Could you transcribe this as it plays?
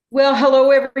Well,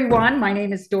 hello everyone. My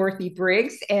name is Dorothy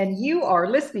Briggs, and you are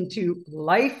listening to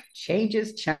Life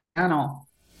Changes Channel.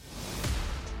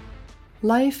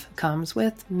 Life comes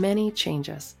with many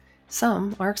changes.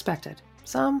 Some are expected,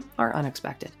 some are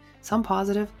unexpected, some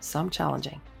positive, some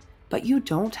challenging. But you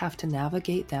don't have to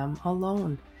navigate them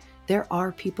alone. There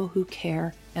are people who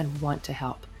care and want to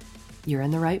help. You're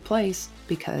in the right place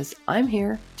because I'm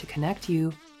here to connect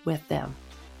you with them.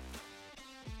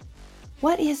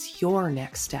 What is your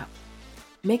next step?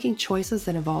 Making choices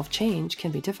that involve change can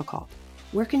be difficult.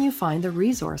 Where can you find the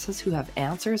resources who have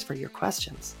answers for your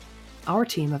questions? Our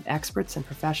team of experts and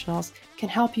professionals can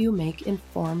help you make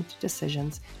informed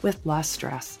decisions with less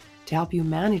stress to help you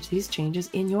manage these changes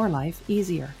in your life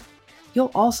easier. You'll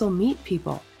also meet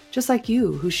people just like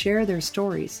you who share their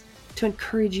stories to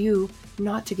encourage you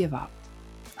not to give up.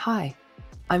 Hi,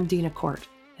 I'm Dina Court,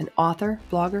 an author,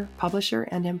 blogger, publisher,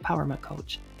 and empowerment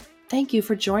coach. Thank you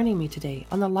for joining me today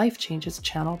on the Life Changes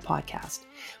Channel podcast,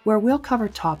 where we'll cover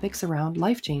topics around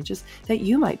life changes that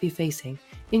you might be facing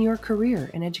in your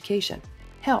career and education,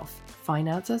 health,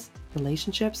 finances,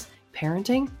 relationships,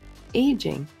 parenting,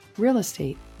 aging, real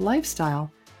estate, lifestyle,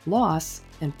 loss,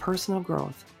 and personal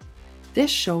growth.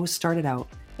 This show started out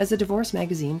as a Divorce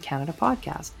Magazine Canada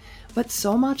podcast, but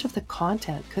so much of the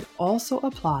content could also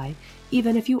apply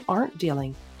even if you aren't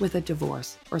dealing with a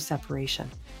divorce or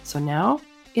separation. So now,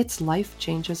 it's Life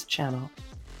Changes Channel.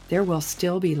 There will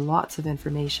still be lots of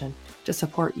information to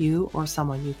support you or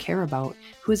someone you care about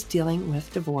who is dealing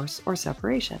with divorce or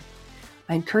separation.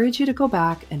 I encourage you to go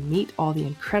back and meet all the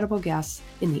incredible guests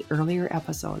in the earlier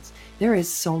episodes. There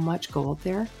is so much gold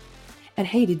there. And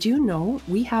hey, did you know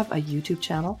we have a YouTube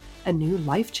channel, a new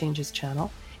Life Changes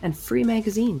channel, and free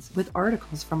magazines with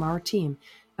articles from our team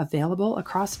available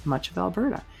across much of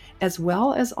Alberta, as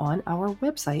well as on our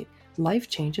website,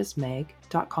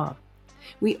 lifechangesmag.com.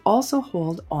 We also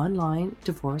hold online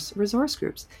divorce resource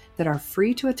groups that are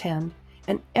free to attend,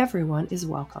 and everyone is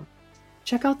welcome.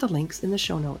 Check out the links in the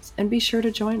show notes and be sure to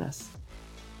join us.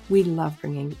 We love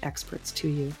bringing experts to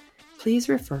you. Please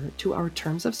refer to our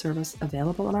terms of service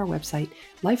available on our website,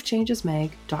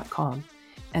 lifechangesmag.com,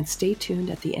 and stay tuned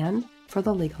at the end for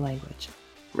the legal language.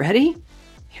 Ready?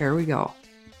 Here we go.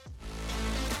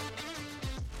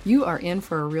 You are in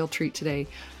for a real treat today.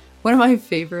 One of my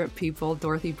favorite people,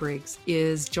 Dorothy Briggs,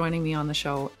 is joining me on the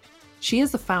show. She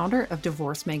is the founder of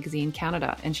Divorce Magazine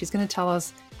Canada, and she's going to tell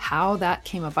us how that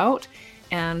came about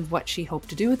and what she hoped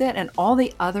to do with it and all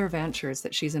the other ventures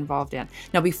that she's involved in.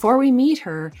 Now, before we meet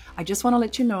her, I just want to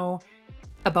let you know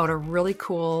about a really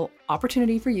cool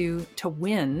opportunity for you to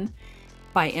win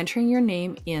by entering your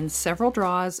name in several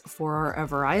draws for a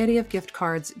variety of gift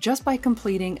cards just by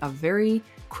completing a very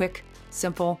quick,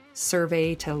 simple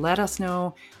survey to let us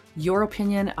know your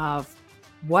opinion of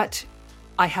what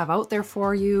I have out there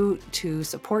for you to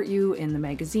support you in the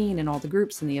magazine and all the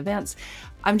groups and the events.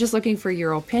 I'm just looking for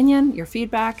your opinion, your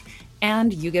feedback,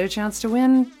 and you get a chance to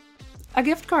win a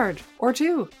gift card or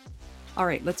two. All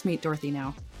right, let's meet Dorothy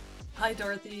now. Hi,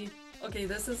 Dorothy. Okay,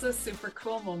 this is a super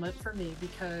cool moment for me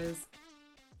because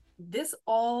this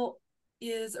all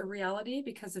is a reality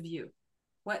because of you.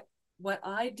 What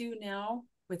I do now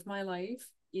with my life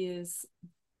is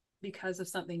because of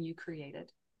something you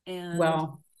created, and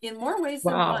in more ways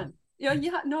than one. In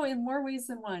more ways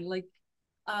than one.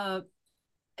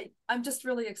 I'm just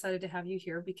really excited to have you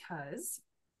here because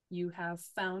you have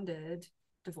founded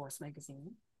Divorce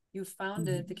Magazine, you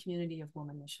founded the Community of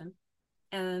Woman Mission,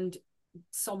 and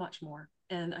so much more.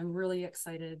 And I'm really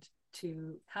excited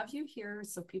to have you here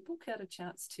so people get a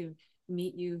chance to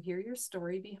meet you, hear your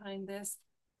story behind this,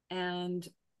 and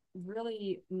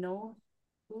really know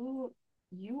who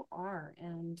you are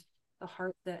and the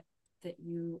heart that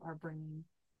you are bringing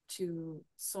to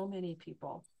so many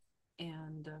people.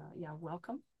 And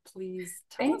welcome. Please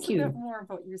tell us a bit more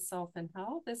about yourself and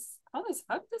how did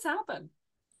this happen?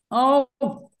 Oh,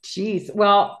 geez.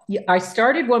 Well, I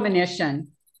started Womanition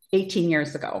 18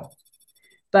 years ago,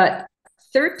 but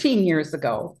 13 years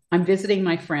ago, I'm visiting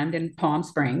my friend in Palm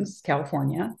Springs,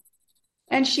 California,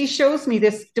 and she shows me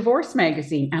this divorce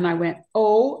magazine. And I went,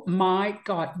 oh my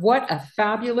God, what a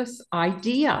fabulous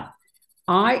idea.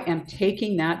 I am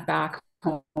taking that back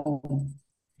home.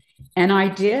 And I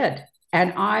did.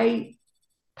 And I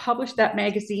published that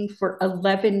magazine for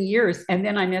 11 years. And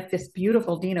then I met this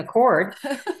beautiful Dina Cord,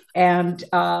 and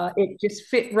it just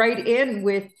fit right in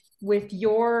with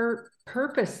your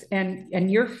purpose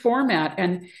and your format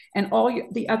and all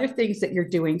the other things that you're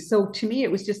doing. So to me,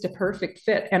 it was just a perfect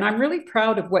fit. And I'm really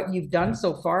proud of what you've done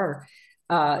so far.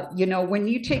 When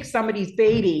you take somebody's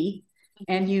baby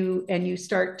and you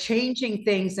start changing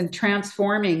things and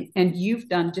transforming, and you've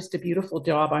done just a beautiful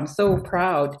job. I'm so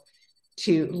proud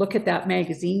to look at that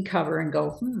magazine cover and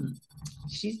go,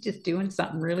 she's just doing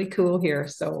something really cool here.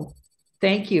 So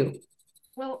thank you.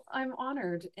 Well, I'm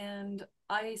honored. And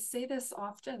I say this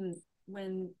often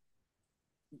when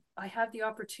I have the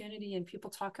opportunity and people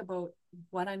talk about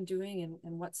what I'm doing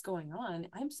and what's going on.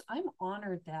 I'm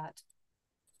honored that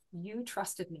you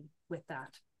trusted me with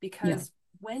that, Yeah. because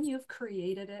when you've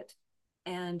created it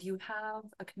and you have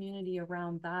a community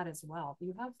around that as well,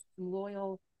 you have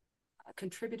loyal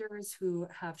contributors who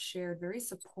have shared very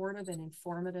supportive and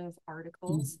informative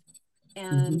articles,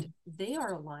 and Mm-hmm. they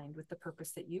are aligned with the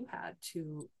purpose that you had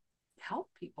to help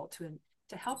people,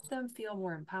 to help them feel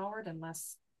more empowered and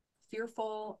less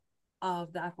fearful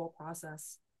of that whole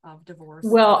process of divorce.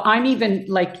 Well, I'm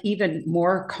even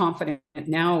more confident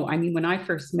now. I mean, when I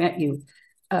first met you,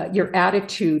 your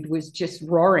attitude was just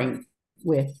roaring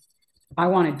with, I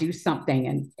want to do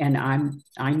something, and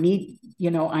I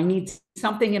need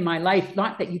something in my life.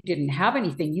 Not that you didn't have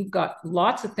anything, you've got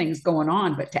lots of things going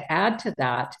on, but to add to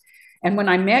that. And when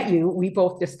I met you, we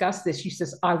both discussed this. You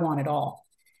says, I want it all.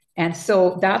 And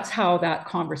so that's how that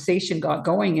conversation got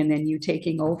going. And then you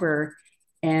taking over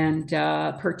and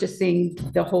purchasing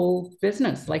the whole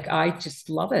business. Like, I just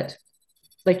love it.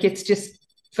 Like, it's just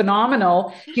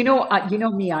phenomenal. You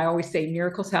know me, I always say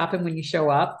miracles happen when you show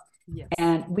up, Yes.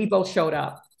 and we both showed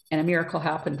up, and a miracle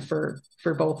happened for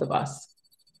both of us,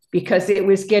 because it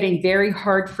was getting very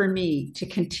hard for me to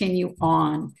continue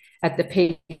on at the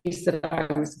pace that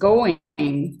I was going,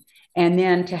 and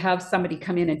then to have somebody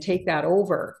come in and take that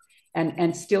over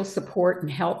and still support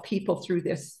and help people through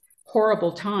this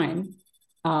horrible time.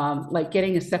 Like,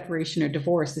 getting a separation or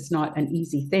divorce is not an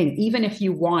easy thing. Even if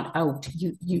you want out,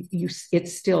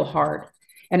 it's still hard,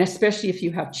 and especially if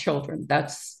you have children.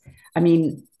 I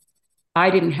mean, I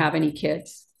didn't have any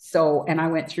kids, so, and I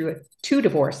went through two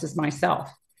divorces myself.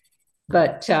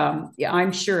 But yeah,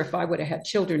 I'm sure if I would have had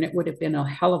children, it would have been a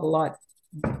hell of a lot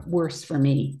worse for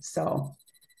me. So,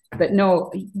 but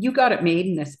no, you got it made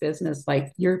in this business.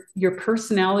 Like, your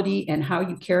personality and how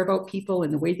you care about people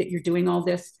and the way that you're doing all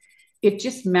this, it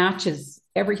just matches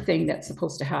everything that's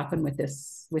supposed to happen with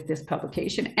this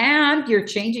publication. And you're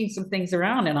changing some things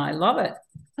around, and I love it.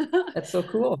 That's so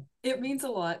cool. It means a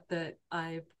lot that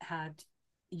I've had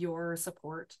your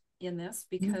support in this,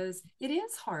 because it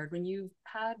is hard when you've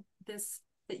had this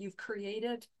that you've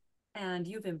created and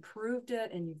you've improved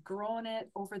it and you've grown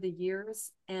it over the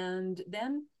years. And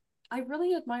then I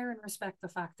really admire and respect the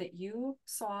fact that you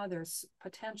saw there's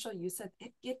potential. You said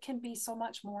it can be so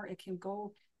much more. It can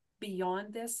go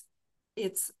beyond this.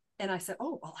 And I said,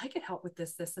 oh, well, I could help with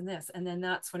this, this, and this. And then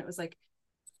that's when it was like,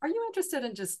 are you interested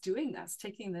in just doing this,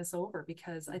 taking this over?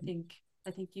 Because I think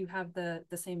you have the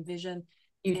same vision.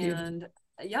 You do. And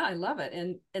yeah, I love it.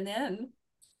 And then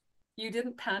you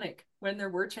didn't panic when there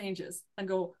were changes and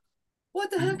go, what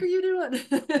the heck are you doing?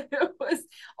 It was I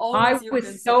always, you've been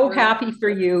was so supportive. happy for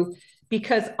you,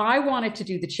 because I wanted to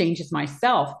do the changes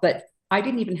myself, but I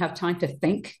didn't even have time to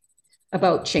think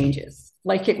about changes.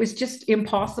 Like, it was just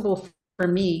impossible for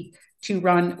me to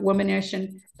run Womanish,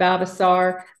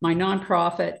 Babasar, my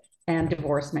nonprofit, and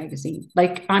Divorce Magazine.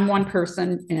 Like, I'm one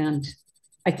person, and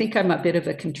I think I'm a bit of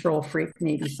a control freak.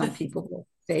 Maybe some people will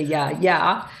say, yeah,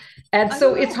 yeah. And I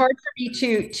so don't it's know. hard for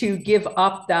me to give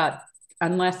up that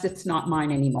unless it's not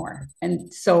mine anymore.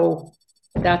 And so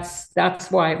that's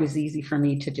why it was easy for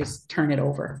me to just turn it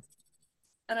over.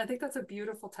 And I think that's a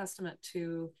beautiful testament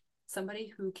to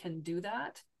somebody who can do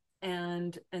that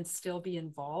and still be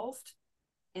involved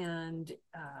and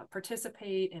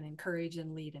participate and encourage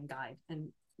and lead and guide.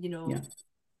 And Yeah.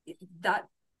 that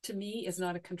to me is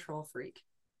not a control freak.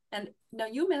 And now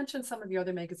you mentioned some of your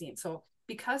other magazines. So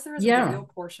because there is a Yeah. video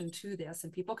portion to this,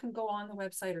 and people can go on the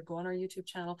website or go on our YouTube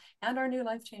channel and our new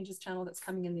Life Changes channel that's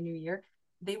coming in the new year,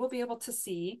 they will be able to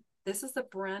see this is the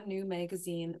brand new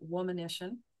magazine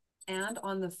Womanition. And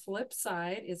on the flip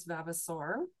side is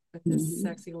Vavasor with this Mm-hmm.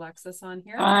 sexy Lexus on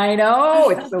here. I know,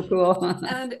 it's so cool.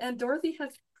 And Dorothy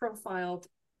has profiled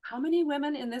how many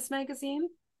women in this magazine?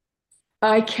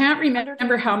 I can't 100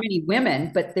 remember and how many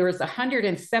women, but there was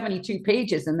 172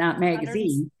 pages in that 100 and,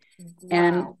 magazine,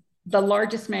 and wow. the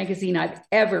largest magazine I've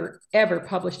ever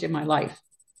published in my life.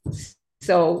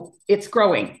 So it's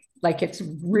growing, like, it's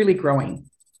really growing.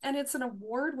 And it's an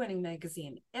award-winning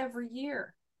magazine every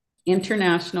year.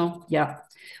 International, yeah.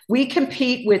 We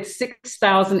compete with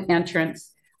 6,000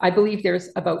 entrants. I believe there's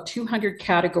about 200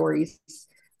 categories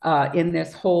in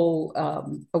this whole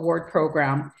award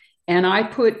program. And I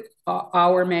put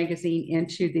our magazine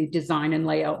into the design and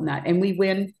layout and that, and we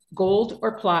win gold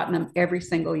or platinum every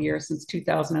single year since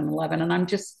 2011. And I'm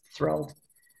just thrilled.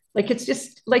 Like, it's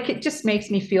just like, it just makes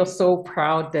me feel so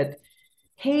proud that,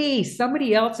 hey,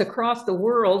 somebody else across the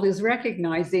world is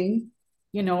recognizing,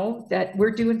 that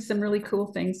we're doing some really cool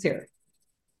things here.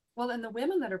 Well, and the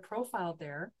women that are profiled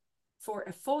there for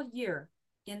a full year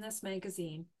in this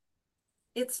magazine,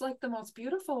 it's like the most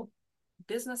beautiful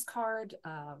business card,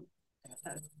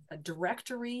 a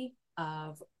directory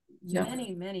of Yeah.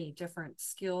 many different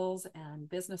skills and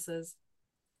businesses.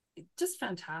 Just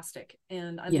fantastic.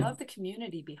 And I Yeah. love the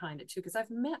community behind it too, because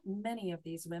I've met many of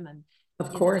these women Of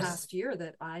in the course. past year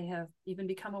that I have even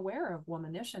become aware of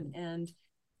Womanition, and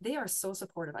they are so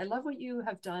supportive. I love what you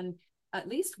have done at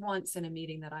least once in a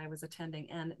meeting that I was attending,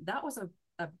 and that was a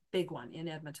big one in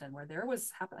Edmonton where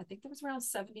I think there was around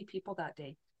 70 people that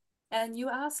day. And you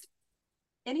asked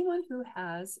anyone who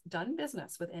has done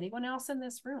business with anyone else in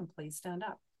this room, please stand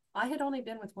up. I had only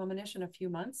been with Womanition a few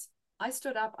months. I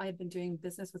stood up. I had been doing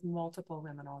business with multiple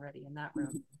women already in that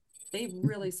room. They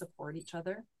really support each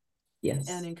other and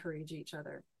Yes. encourage each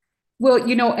other. Well,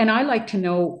 and I like to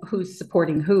know who's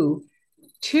supporting who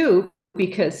too,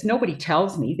 because nobody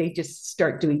tells me. They just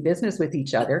start doing business with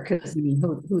each other. Because, I mean,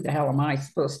 who the hell am I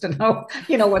supposed to know,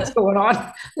 what's going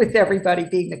on with everybody,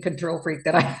 being the control freak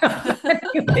that I am.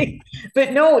 Anyway,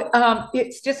 but no,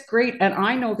 it's just great. And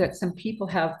I know that some people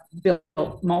have built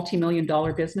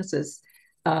multi-million-dollar businesses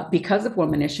because of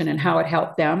Womanition and how it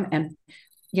helped them. And,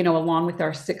 along with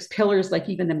our 6 pillars, like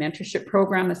even the mentorship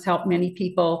program has helped many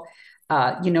people.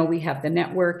 We have the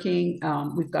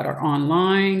networking. We've got our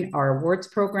online. Our awards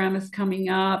program is coming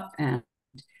up, and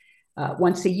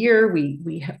once a year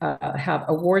we have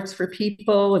awards for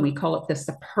people, and we call it the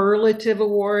superlative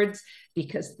awards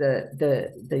because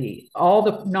the all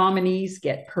the nominees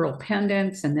get pearl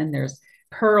pendants, and then there's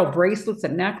pearl bracelets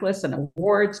and necklace and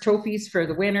awards trophies for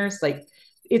the winners. Like,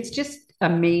 it's just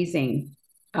amazing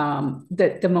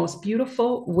that the most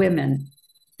beautiful women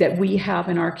that we have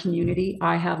in our community.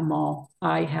 I have them all.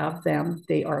 I have them.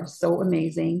 They are so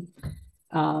amazing.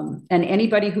 And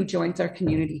anybody who joins our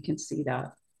community can see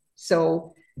that.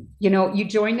 So, you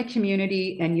join the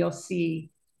community and you'll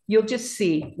just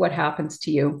see what happens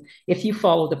to you if you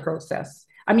follow the process.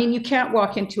 I mean, you can't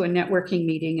walk into a networking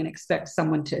meeting and expect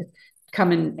someone to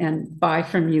come in and buy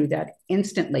from you that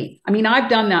instantly. I mean, I've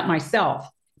done that myself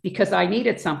because I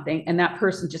needed something and that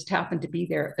person just happened to be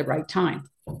there at the right time.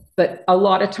 But a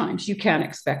lot of times you can't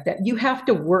expect that. You have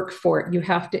to work for it. You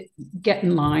have to get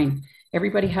in line.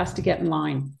 Everybody has to get in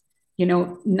line.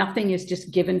 Nothing is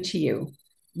just given to you.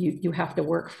 You have to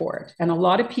work for it. And a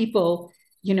lot of people,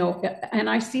 and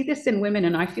I see this in women,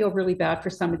 and I feel really bad for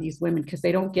some of these women because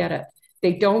they don't get it.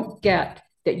 They don't get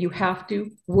that you have to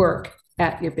work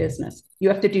at your business. You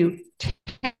have to do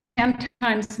 10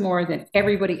 times more than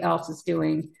everybody else is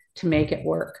doing to make it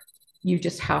work. You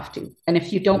just have to. And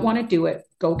if you don't want to do it,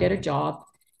 go get a job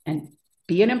and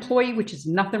be an employee, which is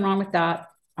nothing wrong with that.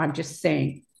 I'm just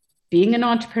saying, being an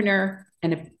entrepreneur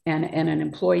and an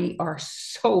employee are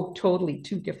so totally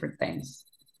two different things.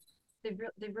 They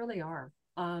really are.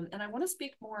 And I want to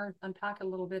speak more, unpack a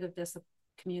little bit of this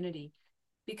community,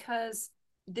 because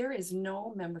there is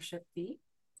no membership fee.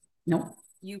 No.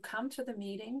 You come to the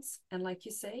meetings, and like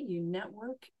you say, you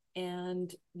network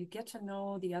and you get to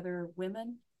know the other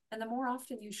women. And the more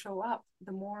often you show up,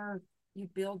 the more you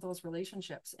build those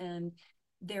relationships. And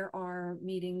there are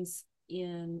meetings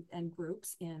and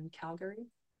groups in Calgary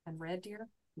and Red Deer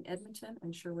and Edmonton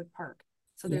and Sherwood Park.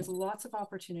 So there's lots of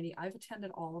opportunity. I've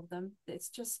attended all of them. It's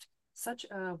just such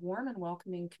a warm and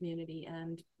welcoming community.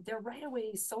 And they're right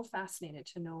away so fascinated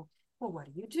to know, well, what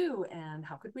do you do? And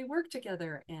how could we work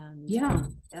together? And,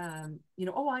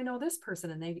 oh, I know this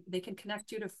person, and they can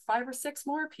connect you to 5 or 6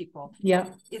 more people. Yeah.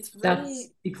 It's really That's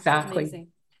exactly amazing.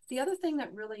 The other thing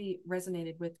that really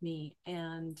resonated with me,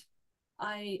 and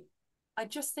I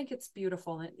just think it's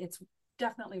beautiful, and it's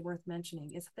definitely worth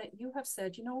mentioning, is that you have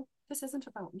said, this isn't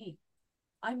about me.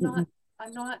 I'm not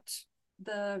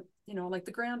the, like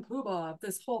the grand poobah of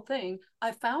this whole thing.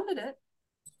 I founded it,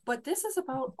 but this is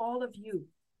about all of you.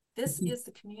 This is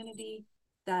the community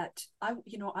that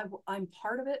I'm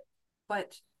part of it,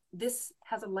 but this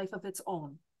has a life of its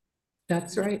own.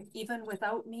 That's right. Even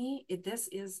without me, this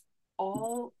is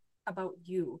all about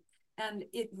you. And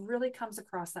it really comes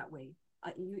across that way.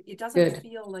 It doesn't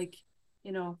feel like,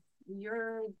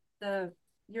 you're the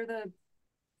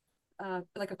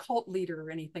like a cult leader or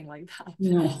anything like that.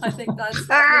 No. I think that's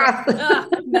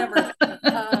never.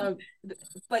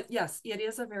 But yes, it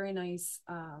is a very nice,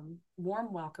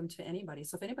 warm welcome to anybody.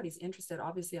 So if anybody's interested,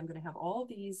 obviously I'm going to have all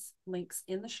these links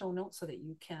in the show notes so that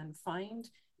you can find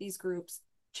these groups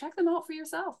check them out for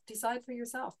yourself. Decide for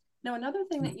yourself. Now, another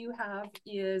thing that you have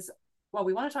is, well,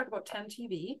 we want to talk about 10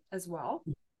 TV as well.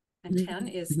 And 10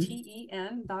 is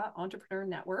TEN, the Entrepreneur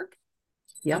Network.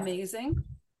 Yep. Amazing.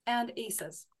 And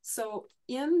ACEs. So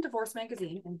in Divorce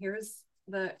Magazine, and here's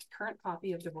the current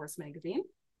copy of Divorce Magazine.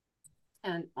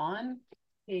 And on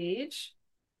page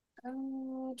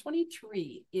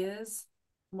 23 is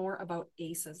more about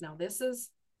ACEs. Now, this is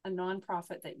a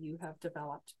nonprofit that you have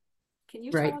developed. Can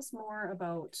you tell us more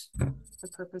about the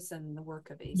purpose and the work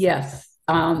of ACEs? Yes.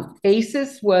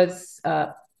 ACEs was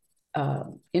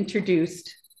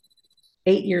introduced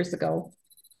 8 years ago,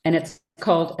 and it's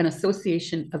called an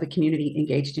Association of the Community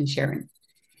Engaged in Sharing.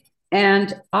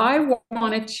 And I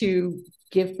wanted to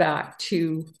give back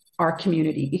to our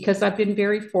community because I've been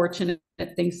very fortunate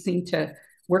that things seem to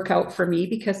work out for me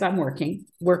because I'm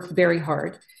work very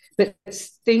hard, but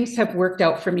things have worked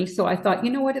out for me. So I thought,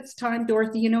 you know what, it's time,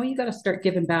 Dorothy, you got to start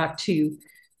giving back to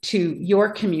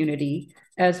your community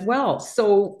as well.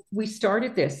 So we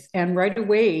started this, and right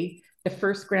away, the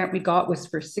first grant we got was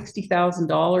for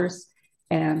 $60,000.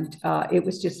 And it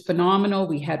was just phenomenal.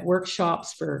 We had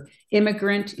workshops for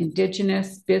immigrant,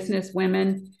 Indigenous, business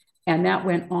women, and that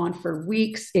went on for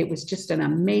weeks. It was just an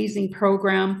amazing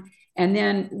program. And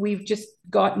then we've just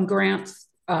gotten grants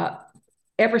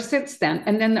ever since then.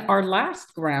 And then our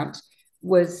last grant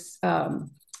was,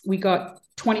 we got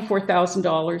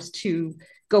 $24,000 to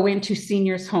go into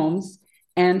seniors' homes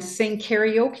and sing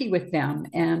karaoke with them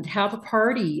and have a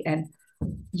party. And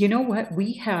you know what?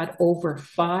 We had over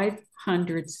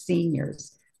 500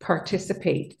 seniors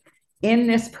participate in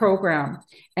this program.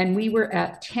 And we were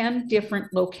at 10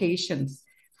 different locations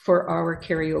for our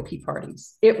karaoke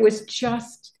parties. It was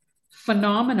just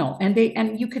phenomenal.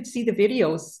 And you could see the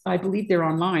videos. I believe they're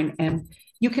online. And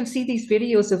you can see these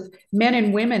videos of men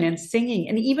and women and singing,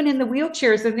 and even in the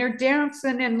wheelchairs, and they're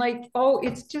dancing and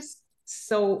it's just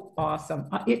so awesome.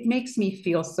 It makes me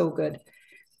feel so good.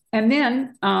 And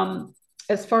then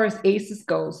as far as ACEs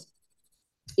goes,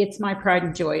 it's my pride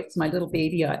and joy. It's my little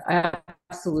baby. I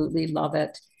absolutely love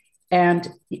it. And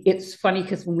it's funny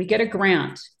because when we get a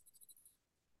grant,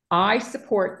 I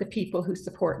support the people who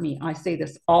support me. I say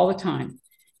this all the time.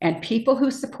 And people who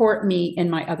support me in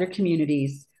my other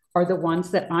communities are the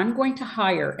ones that I'm going to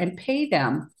hire and pay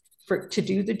them to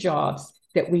do the jobs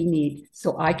that we need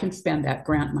so I can spend that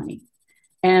grant money.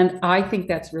 And I think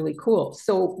that's really cool.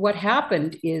 So what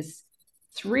happened is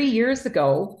 3 years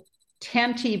ago,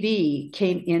 10 TV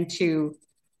came into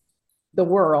the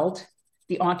world,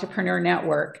 the Entrepreneur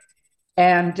Network,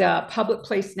 and Public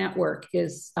Place Network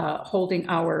is holding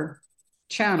our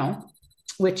channel,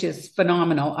 which is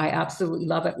phenomenal. I absolutely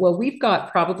love it. Well, we've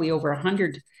got probably over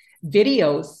 100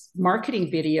 videos,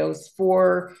 marketing videos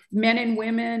for men and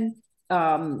women.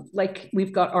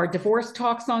 We've got our divorce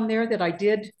talks on there that I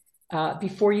did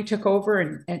before you took over,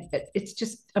 and it's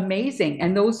just amazing.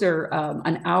 And those are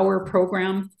an hour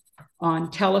program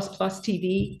on TELUS Plus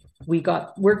TV.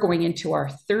 We're going into our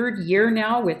 3rd year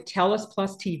now with TELUS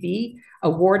Plus TV,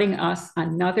 awarding us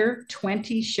another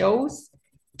 20 shows,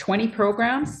 20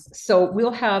 programs. So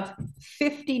we'll have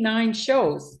 59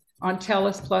 shows on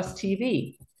TELUS Plus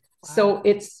TV. Wow. So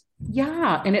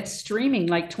and it's streaming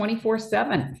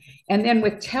 24/7. And then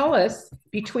with TELUS,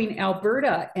 between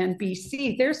Alberta and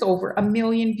BC, there's over 1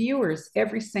 million viewers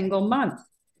every single month.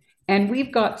 And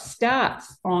we've got stats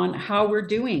on how we're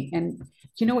doing. And,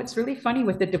 it's really funny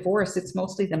with the divorce. It's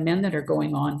mostly the men that are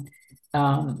going on,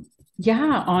 on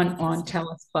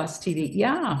TELUS Plus TV.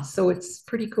 Yeah, so it's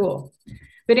pretty cool.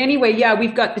 But anyway,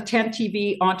 we've got the 10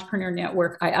 TV Entrepreneur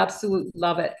Network. I absolutely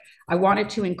love it. I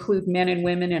wanted to include men and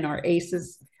women in our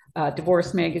ACEs,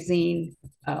 Divorce Magazine,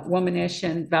 Womanish,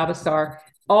 and Vavasar.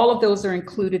 All of those are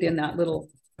included in that little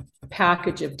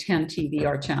package of 10 TV,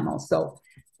 our channel. So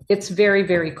it's very,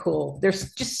 very cool.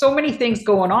 There's just so many things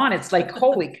going on. It's like,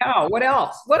 holy cow, what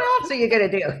else? What else are you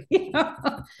going to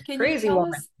do? Crazy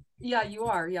woman. Yeah, you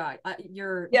are. Yeah.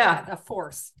 You're a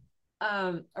force,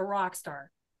 a rock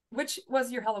star, which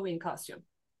was your Halloween costume.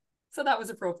 So that was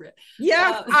appropriate.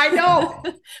 Yeah, I know.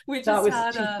 We just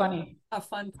had a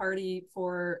fun party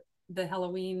for the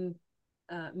Halloween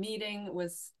meeting.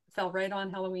 Fell right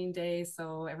on Halloween day,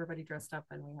 so everybody dressed up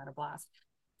and we had a blast.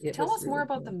 Tell us more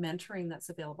about the mentoring that's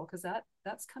available, because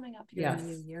that's coming up here in the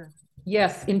new year.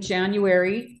 Yes, in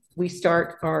January we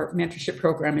start our mentorship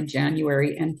program in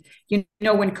January, and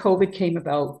when COVID came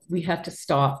about, we had to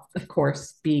stop, of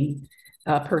course, being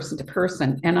person to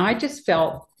person, and I just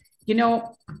felt,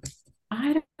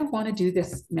 I don't want to do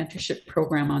this mentorship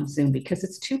program on Zoom because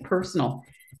it's too personal,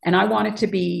 and I want it to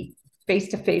be face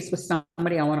to face with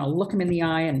somebody. I want to look them in the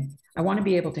eye, and I want to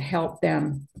be able to help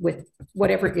them with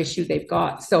whatever issue they've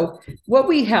got. So what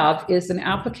we have is an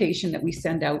application that we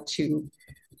send out to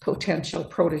potential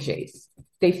proteges.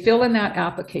 They fill in that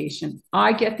application.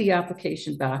 I get the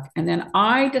application back, and then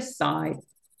I decide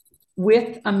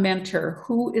with a mentor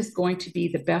who is going to be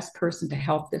the best person to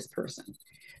help this person.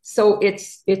 So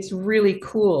it's really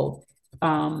cool,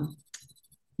 how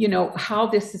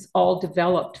this is all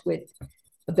developed with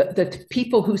the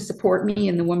people who support me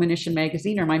in the Womanition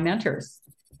magazine are my mentors,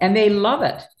 and they love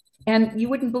it. And you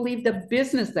wouldn't believe the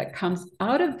business that comes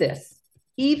out of this,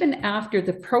 even after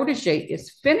the protege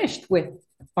is finished with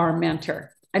our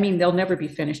mentor. I mean, they'll never be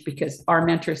finished because our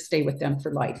mentors stay with them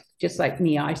for life. Just like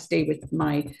me, I stay with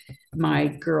my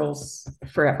girls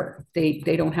forever. They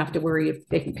don't have to worry if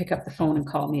they can pick up the phone and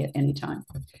call me at any time.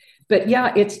 But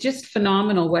yeah, it's just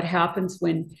phenomenal what happens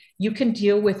when you can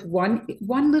deal with one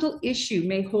little issue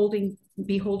may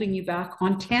be holding you back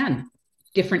on 10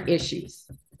 different issues.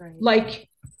 Right. Like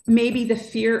maybe the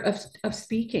fear of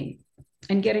speaking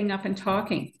and getting up and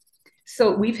talking.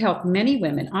 So we've helped many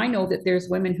women. I know that there's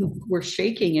women who were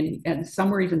shaking and some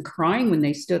were even crying when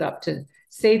they stood up to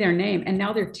say their name. And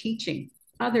now they're teaching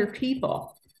other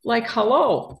people. Like,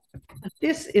 hello,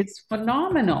 this is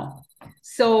phenomenal.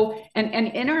 So, and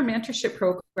in our mentorship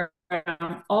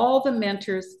program, all the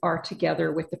mentors are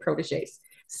together with the proteges.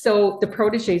 So the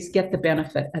proteges get the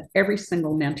benefit of every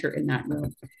single mentor in that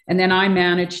room. And then I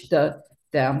manage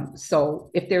them. So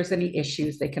if there's any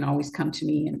issues, they can always come to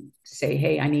me and say,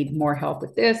 hey, I need more help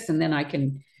with this. And then I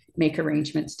can make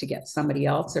arrangements to get somebody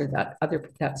else or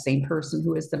that same person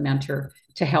who is the mentor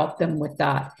to help them with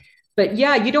that. But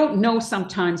yeah, you don't know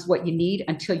sometimes what you need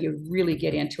until you really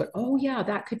get into it. Oh yeah,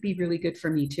 that could be really good for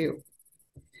me too.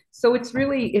 So it's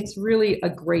really a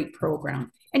great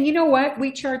program. And you know what?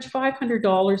 We charge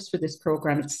 $500 for this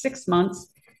program. It's 6 months.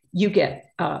 You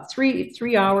get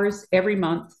three hours every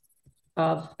month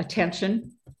of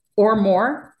attention or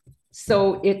more.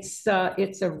 So it's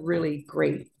a really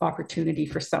great opportunity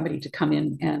for somebody to come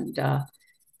in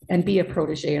and be a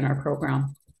protege in our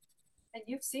program. And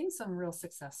you've seen some real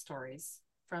success stories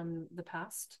from the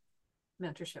past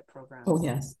mentorship programs. Oh,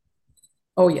 yes.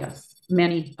 Oh, yes.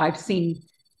 Many. I've seen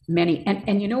many.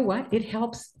 And you know what? It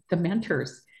helps the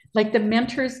mentors. Like the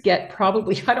mentors get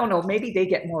probably, I don't know, maybe they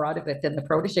get more out of it than the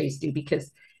proteges do because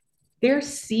they're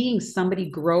seeing somebody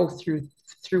grow through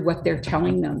what they're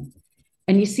telling them.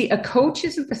 And you see, a coach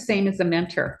isn't the same as a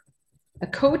mentor. A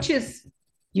coach is,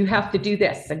 you have to do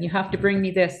this and you have to bring me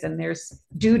this, and there's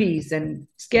duties and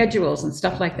schedules and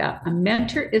stuff like that. A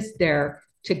mentor is there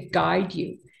to guide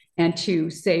you and to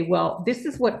say, well, this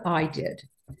is what I did.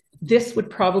 This would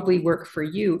probably work for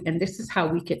you, and this is how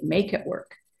we could make it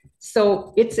work.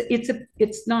 So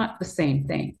it's not the same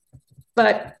thing.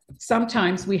 But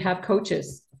sometimes we have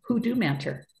coaches who do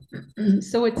mentor.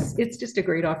 So it's just a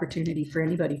great opportunity for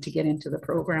anybody to get into the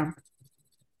program.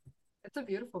 It's a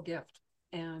beautiful gift.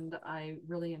 And I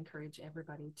really encourage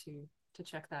everybody to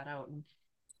check that out. And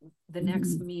the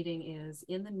next meeting is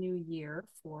in the new year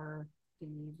for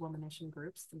the Womanition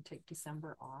groups. We take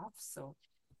December off. So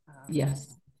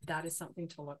yes, that is something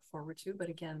to look forward to. But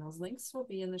again, those links will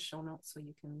be in the show notes so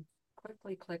you can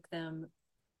quickly click them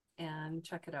and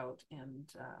check it out. And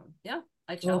yeah,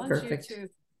 I challenge you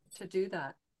to do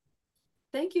that.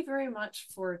 Thank you very much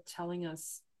for telling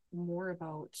us more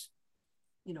about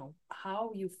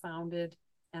how you founded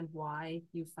and why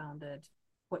you founded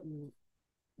what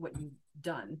you've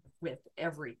done with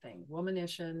everything.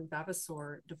 Womanition,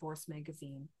 Vavasor, Divorce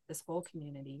Magazine, this whole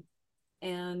community.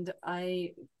 And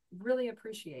I really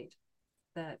appreciate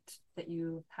that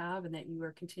you have and that you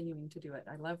are continuing to do it.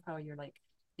 I love how you're like,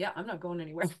 yeah, I'm not going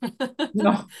anywhere.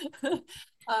 No.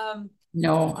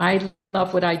 No, I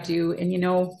love what I do. And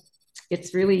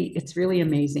it's really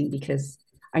amazing because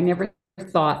I never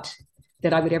thought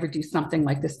that I would ever do something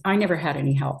like this. I never had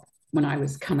any help when I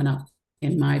was coming up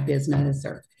in my business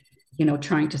or,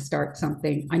 trying to start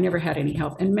something. I never had any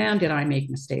help. And man, did I make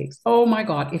mistakes. Oh my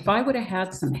God. If I would have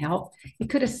had some help, it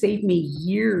could have saved me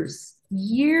years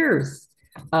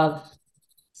of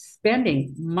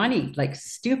spending money like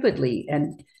stupidly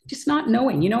and just not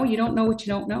knowing, you don't know what you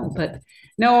don't know. But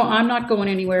no, I'm not going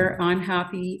anywhere. I'm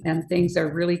happy and things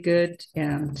are really good.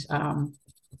 And,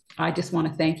 I just want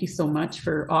to thank you so much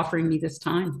for offering me this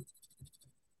time.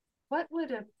 What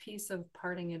would a piece of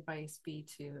parting advice be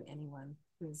to anyone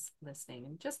who's listening?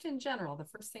 And just in general, the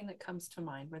first thing that comes to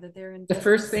mind, whether they're in the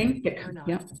first thing or not.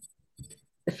 Yeah.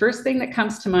 The first thing that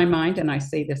comes to my mind, and I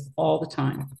say this all the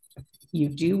time, you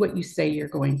do what you say you're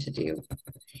going to do.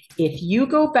 If you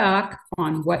go back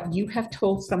on what you have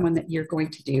told someone that you're going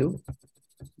to do,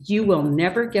 you will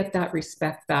never get that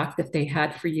respect back that they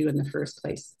had for you in the first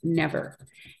place. Never.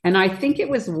 And I think it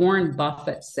was Warren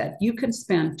Buffett said, you can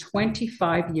spend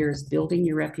 25 years building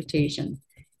your reputation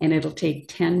and it'll take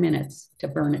 10 minutes to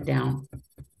burn it down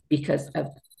because of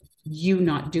you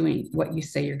not doing what you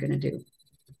say you're going to do.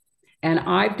 And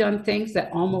I've done things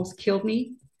that almost killed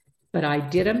me, but I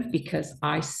did them because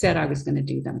I said I was going to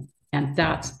do them. And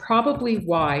that's probably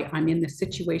why I'm in the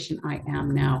situation I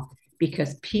am now,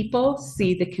 because people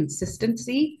see the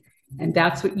consistency, and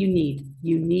that's what you need.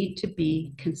 You need to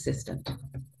be consistent.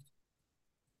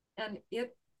 And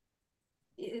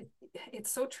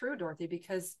it's so true, Dorothy,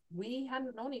 because we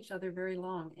hadn't known each other very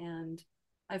long, and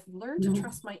I've learned to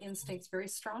trust my instincts very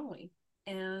strongly.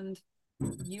 And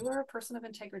you are a person of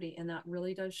integrity, and that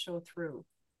really does show through,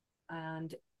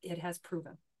 and it has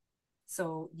proven.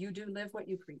 So you do live what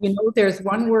you preach. You know, there's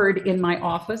one word in my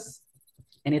office,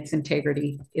 and it's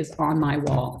integrity is on my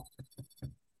wall.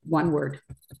 One word.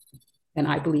 And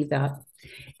I believe that.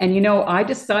 And, you know, I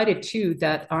decided too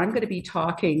that I'm going to be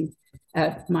talking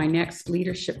at my next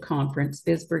leadership conference,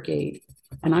 Biz Brigade,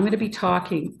 and I'm going to be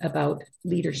talking about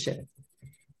leadership.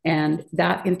 And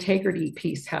that integrity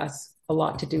piece has a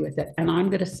lot to do with it. And I'm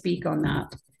going to speak on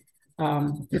that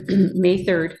May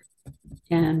 3rd.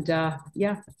 And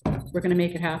yeah, we're going to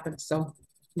make it happen. So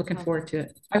looking forward to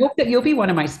it. I hope that you'll be one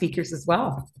of my speakers as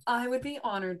well. I would be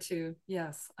honored to.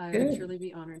 Yes, I would truly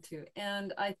be honored to.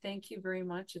 And I thank you very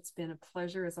much. It's been a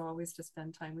pleasure as always to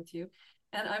spend time with you.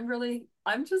 And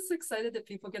I'm just excited that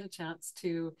people get a chance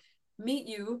to meet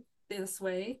you this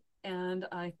way. And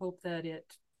I hope that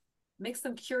it makes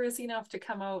them curious enough to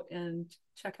come out and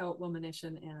check out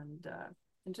Womanition and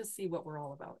just see what we're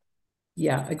all about.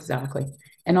 Yeah, exactly.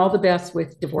 And all the best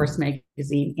with Divorce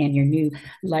Magazine and your new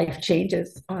Life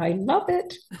Changes. I love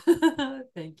it.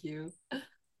 Thank you.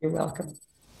 You're welcome.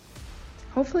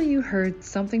 Hopefully you heard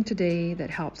something today that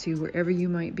helps you wherever you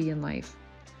might be in life.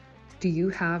 Do you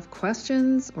have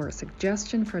questions or a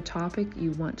suggestion for a topic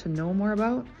you want to know more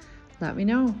about? Let me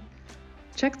know.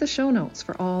 Check the show notes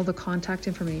for all the contact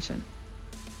information.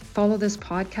 Follow this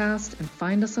podcast and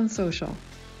find us on social.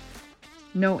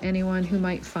 Know anyone who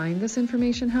might find this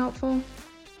information helpful?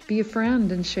 Be a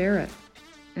friend and share it.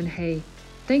 And hey,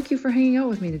 thank you for hanging out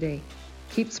with me today.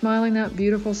 Keep smiling that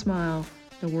beautiful smile.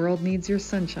 The world needs your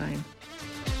sunshine.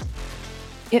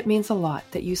 It means a lot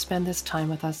that you spend this time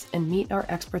with us and meet our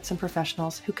experts and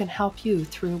professionals who can help you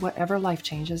through whatever life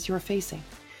changes you're facing.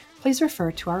 Please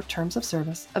refer to our terms of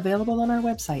service available on our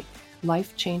website,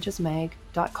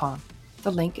 lifechangesmag.com.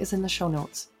 The link is in the show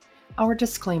notes. Our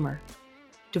disclaimer: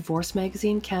 Divorce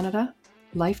Magazine Canada,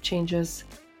 Life Changes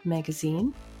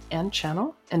Magazine and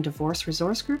channel, and divorce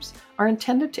resource groups are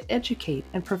intended to educate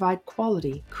and provide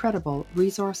quality, credible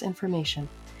resource information.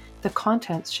 The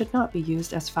contents should not be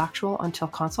used as factual until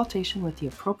consultation with the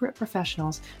appropriate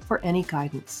professionals for any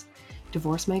guidance.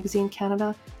 Divorce Magazine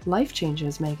Canada, Life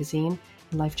Changes Magazine,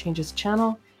 and Life Changes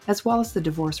channel, as well as the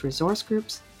divorce resource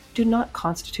groups, do not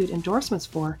constitute endorsements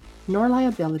for, nor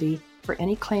liability for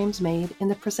any claims made in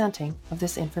the presenting of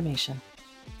this information.